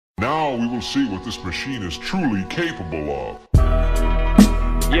Now we will see what this machine is truly capable of.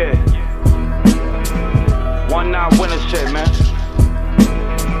 Yeah. 1-9 winner shit, man.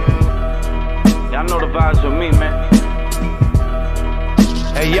 Y'all know the vibes with me, man.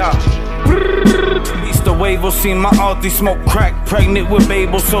 Hey, y'all. Easter wave will see my auntie smoke crack, pregnant with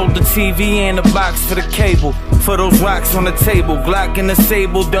Babel. Sold the TV and the box for the cable. For those rocks on the table, Glock in the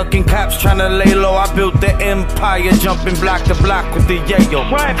sable, ducking cops tryna lay low. I built the empire, jumping block to block with the yayo.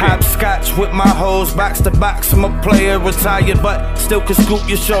 Hopscotch with my hoes, box to box. I'm a player, retired, but still can scoop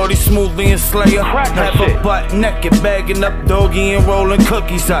your shorty smoothly and slayer. Have a butt naked, bagging up doggy and rolling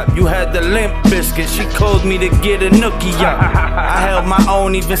cookies up. You had the limp biscuit, she called me to get a nookie up. I held my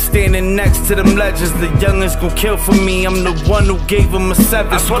own, even standing next to them legends. The youngins gon' kill for me, I'm the one who gave them a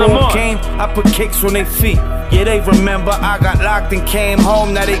 7. School came, I put kicks on their feet. Yeah, they remember I got locked and came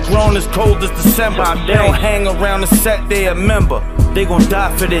home. Now they grown as cold as December. They don't hang around the set, they a member. They gon'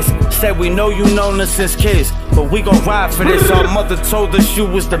 die for this. Said we know you known us since kids, but we gon' ride for this. Our mother told us you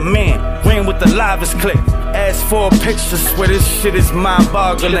was the man. Ran with the livest click. Asked for a picture, swear this shit is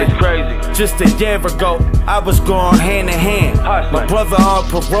mind-boggling. Shit is crazy. Just a year ago, I was going hand in hand. My brother on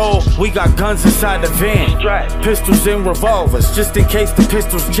parole, we got guns inside the van. Pistols and revolvers, just in case the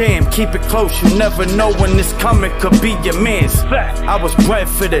pistols jam. Keep it close, you never know when this coming could be your man's. I was bred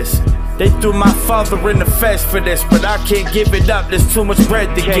for this. They threw my father in the fest for this, but I can't give it up, there's too much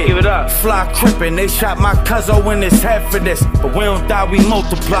bread to get. Give it up. Fly crippin', they shot my cousin in his head for this. But we don't die, we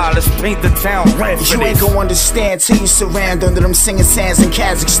multiply, let's paint the town red for this. You ain't gon' understand till you surround under them singing sands in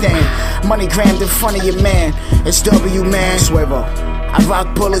Kazakhstan. Money grammed in front of your man, it's W, man. Swivel. I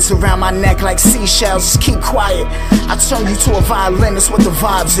rock bullets around my neck like seashells, just keep quiet. I turn you to a violin, that's what the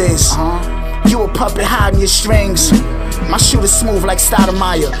vibes is. You a puppet hiding your strings. My shooter's smooth like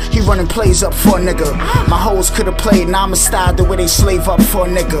Stoudemire. He running plays up for a nigga. My hoes could've played, now I'm a style the way they slave up for a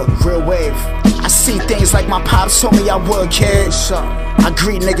nigga. Real wave. I see things like my pops told me I would, kid. I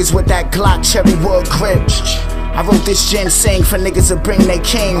greet niggas with that Glock cherry wood grip. I wrote this ginseng for niggas to bring their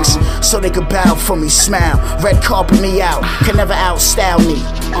kings, so they could bow for me, smile, red carpet me out, can never outstyle me.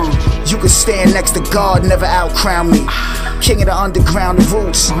 You could stand next to God, never outcrown me. King of the underground, the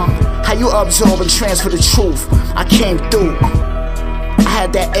roots. How you absorb and transfer the truth? I came through. I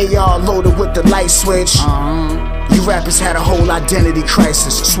had that AR loaded with the light switch. You rappers had a whole identity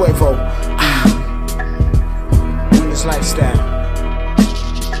crisis. Swivel. Winner's lifestyle.